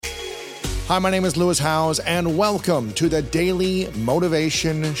Hi, my name is Lewis Howes, and welcome to the Daily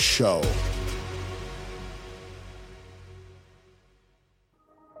Motivation Show.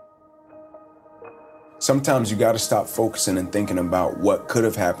 Sometimes you got to stop focusing and thinking about what could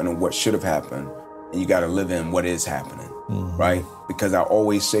have happened and what should have happened, and you got to live in what is happening, right? Because I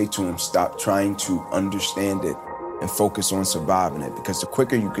always say to him, stop trying to understand it and focus on surviving it, because the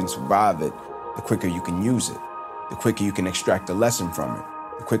quicker you can survive it, the quicker you can use it, the quicker you can extract a lesson from it,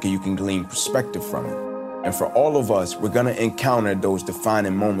 the quicker you can glean perspective from it. And for all of us, we're going to encounter those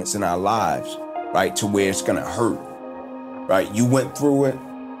defining moments in our lives, right, to where it's going to hurt, right? You went through it.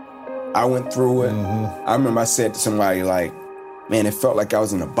 I went through it. I remember I said to somebody like, man, it felt like I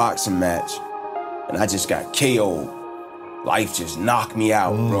was in a boxing match and I just got KO'd. Life just knocked me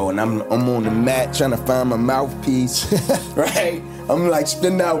out, bro. And I'm on the mat trying to find my mouthpiece, right? I'm like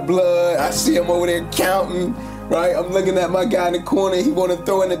spitting out blood. I see him over there counting, right? I'm looking at my guy in the corner. He want to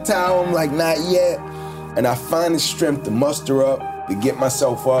throw in the towel. I'm like, not yet. And I find the strength to muster up, to get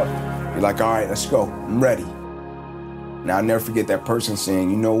myself up. Be like, all right, let's go. I'm ready. Now, I'll never forget that person saying,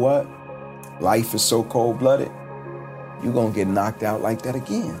 you know what? Life is so cold-blooded, you're going to get knocked out like that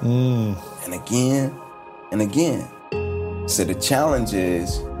again. And again, and again. So the challenge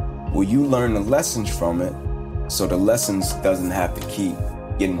is, will you learn the lessons from it so the lessons doesn't have to keep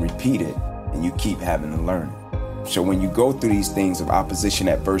getting repeated and you keep having to learn it? So when you go through these things of opposition,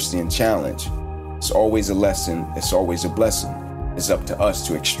 adversity, and challenge, it's always a lesson, it's always a blessing. It's up to us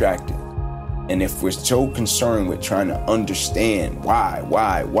to extract it. And if we're so concerned with trying to understand why,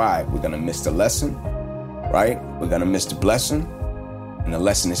 we're gonna miss the lesson, right? We're gonna miss the blessing, and the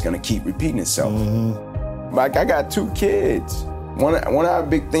lesson is gonna keep repeating itself. Like, I got 2 kids. One of our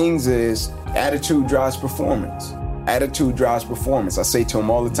big things is attitude drives performance. Attitude drives performance. I say to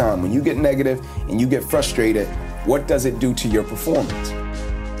them all the time, when you get negative and you get frustrated, what does it do to your performance?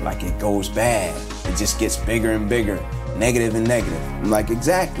 Like, it goes bad. It just gets bigger and bigger, negative and negative. I'm like,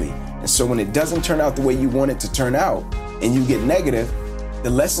 exactly. And so when it doesn't turn out the way you want it to turn out and you get negative, the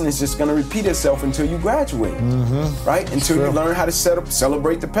lesson is just gonna repeat itself until you graduate, right? Until you learn how to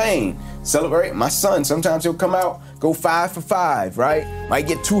celebrate the pain. Celebrate. My son, sometimes he'll come out, go 5 for 5, right? Might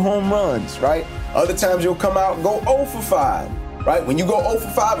get 2 home runs, right? Other times he'll come out, go 0 for 5, right? When you go 0 for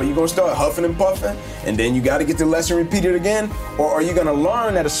 5, are you gonna start huffing and puffing and then you gotta get the lesson repeated again? Or are you gonna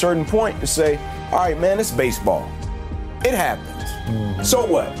learn at a certain point to say, all right, man, it's baseball. It happens. So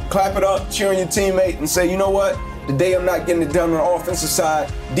what? Clap it up, cheer on your teammate, and say, you know what? Today I'm not getting it done on the offensive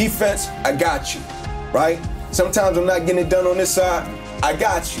side. Defense, I got you, right? Sometimes I'm not getting it done on this side. I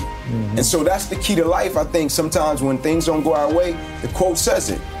got you. And so that's the key to life, I think. Sometimes when things don't go our way, the quote says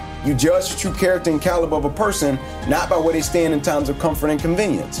it. You judge the true character and caliber of a person not by where they stand in times of comfort and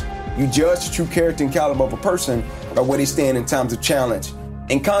convenience. You judge the true character and caliber of a person by where they stand in times of challenge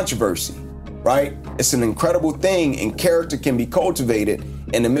and controversy, right? It's an incredible thing, and character can be cultivated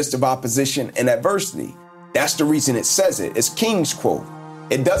in the midst of opposition and adversity. That's the reason it says it. It's King's quote.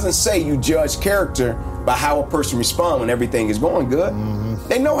 It doesn't say you judge character by how a person responds when everything is going good.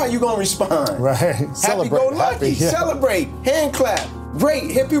 They know how you're going to respond. Right. Happy-go-lucky, celebrate, hand clap,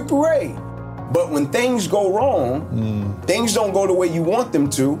 great, hip hip hooray. But when things go wrong, things don't go the way you want them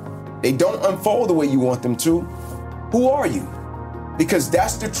to, they don't unfold the way you want them to, who are you? Because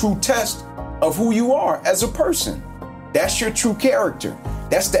that's the true test of who you are as a person. That's your true character.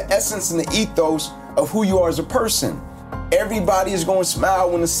 That's the essence and the ethos of who you are as a person. Everybody is going to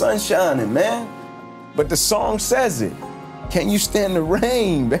smile when the sun's shining, man. But the song says it. Can you stand the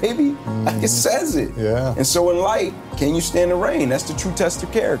rain, baby? Like, it says it. Yeah. And so in life, can you stand the rain? That's the true test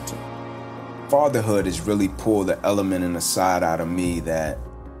of character. Fatherhood has really pulled the element and the side out of me that,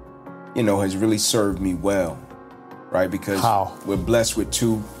 you know, has really served me well, right? Because we're blessed with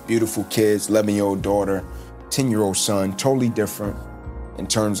 2 beautiful kids, 11-year-old daughter, 10-year-old son, totally different in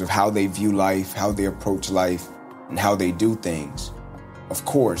terms of how they view life, how they approach life, and how they do things. Of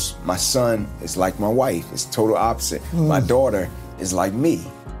course, my son is like my wife. It's total opposite. My daughter is like me,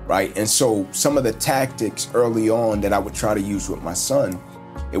 right? And so some of the tactics early on that I would try to use with my son,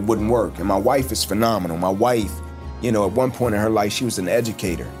 it wouldn't work. And my wife is phenomenal. My wife, you know, at one point in her life, she was an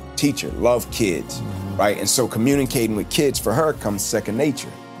educator, teacher, loved kids, right? And so communicating with kids for her comes second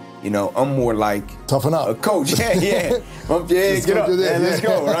nature. You know, I'm more like toughen up, a coach. Yeah. Get up, man, let's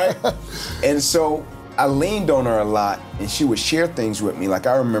go, right? And so I leaned on her a lot, and she would share things with me. Like,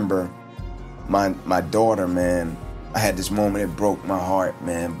 I remember my daughter, man, I had this moment, it broke my heart,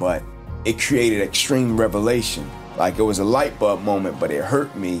 man, but it created extreme revelation. Like, it was a light bulb moment, but it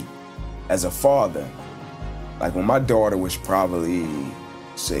hurt me as a father. Like, when my daughter was probably,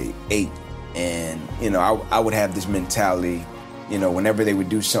 say, 8, and, you know, I would have this mentality, whenever they would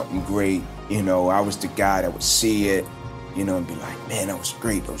do something great, I was the guy that would see it, and be like, man, that was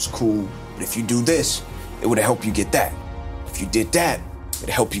great, that was cool. But if you do this, it would help you get that. If you did that, it'd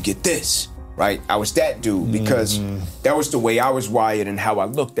help you get this, right? I was that dude because that was the way I was wired and how I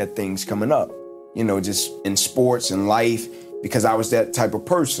looked at things coming up, just in sports and life, because I was that type of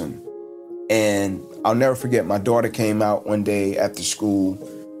person. And I'll never forget, my daughter came out one day after school,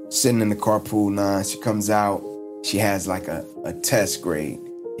 sitting in the carpool line. She comes out, she has like a test grade.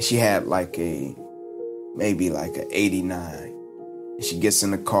 She had maybe an 89. And she gets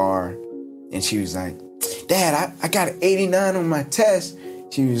in the car and she was like, Dad, I got an 89 on my test.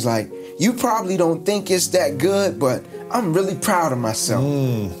 She was like, you probably don't think it's that good, but I'm really proud of myself.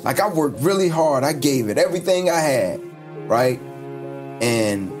 I worked really hard. I gave it everything I had, right?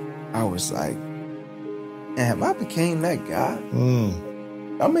 And I was like, damn, I became that guy.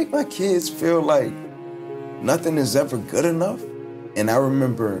 I make my kids feel like nothing is ever good enough. And I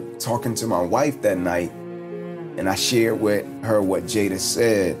remember talking to my wife that night, and I shared with her what Jada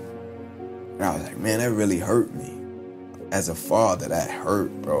said. And I was like, man, that really hurt me. As a father, that hurt,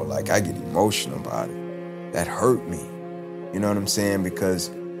 bro. I get emotional about it. That hurt me. You know what I'm saying?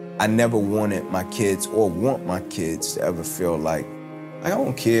 Because I never wanted my kids or want my kids to ever feel like I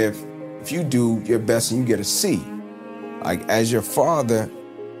don't care if you do your best and you get a C. As your father,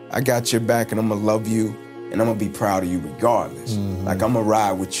 I got your back and I'm gonna love you and I'm gonna be proud of you regardless. I'm gonna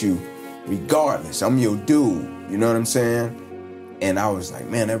ride with you regardless. I'm your dude, you know what I'm saying? And I was like,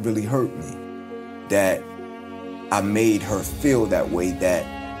 man, that really hurt me. That I made her feel that way,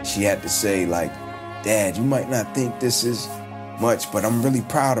 that she had to say Dad, you might not think this is much, but I'm really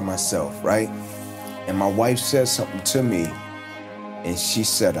proud of myself, right? And my wife said something to me, and she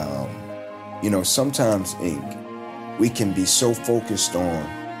said, sometimes, Ink, we can be so focused on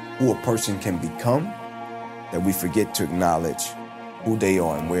who a person can become that we forget to acknowledge who they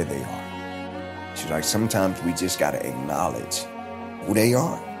are and where they are. She's like, sometimes we just gotta acknowledge who they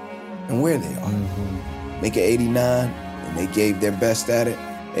are and where they are. Make an 89, and they gave their best at it.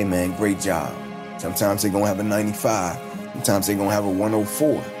 Hey man, great job. Sometimes they're gonna have a 95. Sometimes they're gonna have a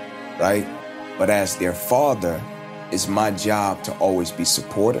 104, right? But as their father, it's my job to always be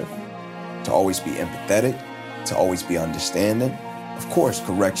supportive, to always be empathetic, to always be understanding. Of course,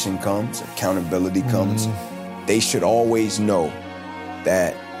 correction comes, accountability comes. They should always know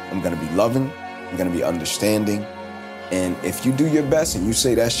that I'm gonna be loving, I'm gonna be understanding. And if you do your best and you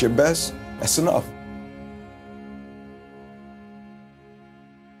say that's your best, that's enough.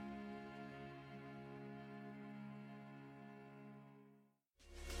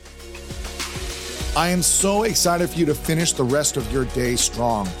 I am so excited for you to finish the rest of your day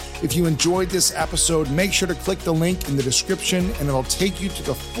strong. If you enjoyed this episode, make sure to click the link in the description and it'll take you to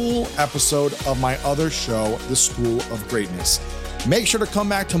the full episode of my other show, The School of Greatness. Make sure to come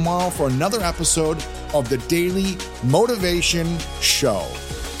back tomorrow for another episode of the Daily Motivation Show.